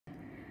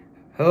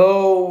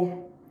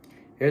Hello,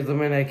 here's the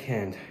man I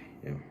can.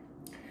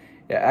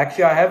 Yeah,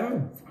 actually I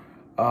haven't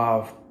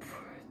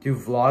do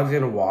vlogs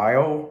in a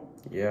while.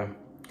 Yeah.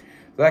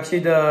 So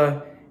actually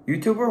the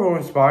YouTuber who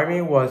inspired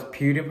me was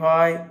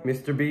PewDiePie,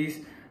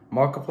 MrBeast,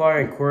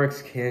 Markiplier, and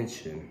Corix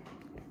Kenshin.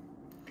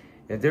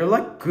 Yeah, they're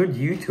like good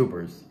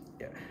YouTubers.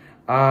 Yeah.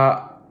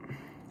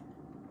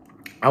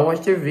 I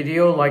watched their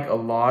video like a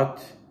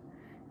lot.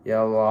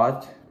 Yeah, a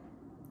lot.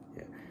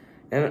 Yeah.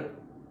 And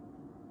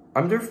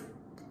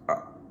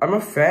I'm a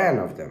fan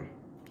of them.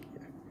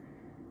 Yeah.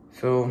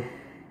 So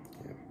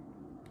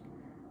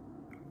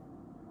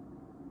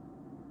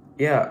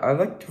yeah, I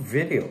like their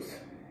videos.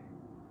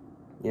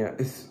 Yeah,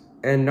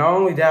 and not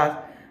only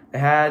that, I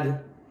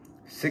had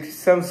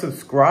 67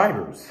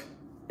 subscribers.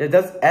 Yeah,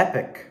 that's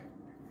epic.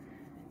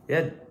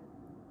 Yeah,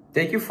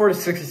 thank you for the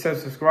 67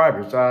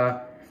 subscribers.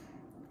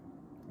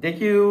 Thank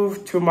you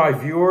to my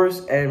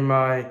viewers and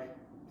my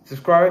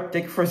subscribers.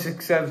 Thank you for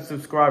 67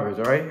 subscribers,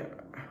 alright?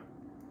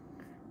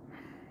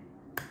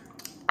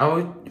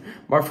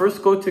 My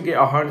first goal to get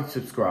 100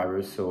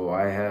 subscribers, so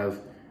I have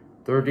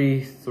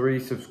 33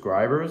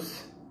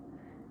 subscribers.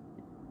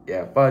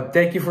 Yeah, but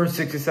thank you for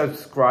 67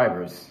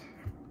 subscribers.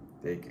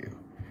 Thank you.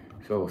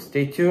 So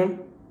stay tuned.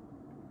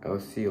 I will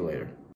see you later.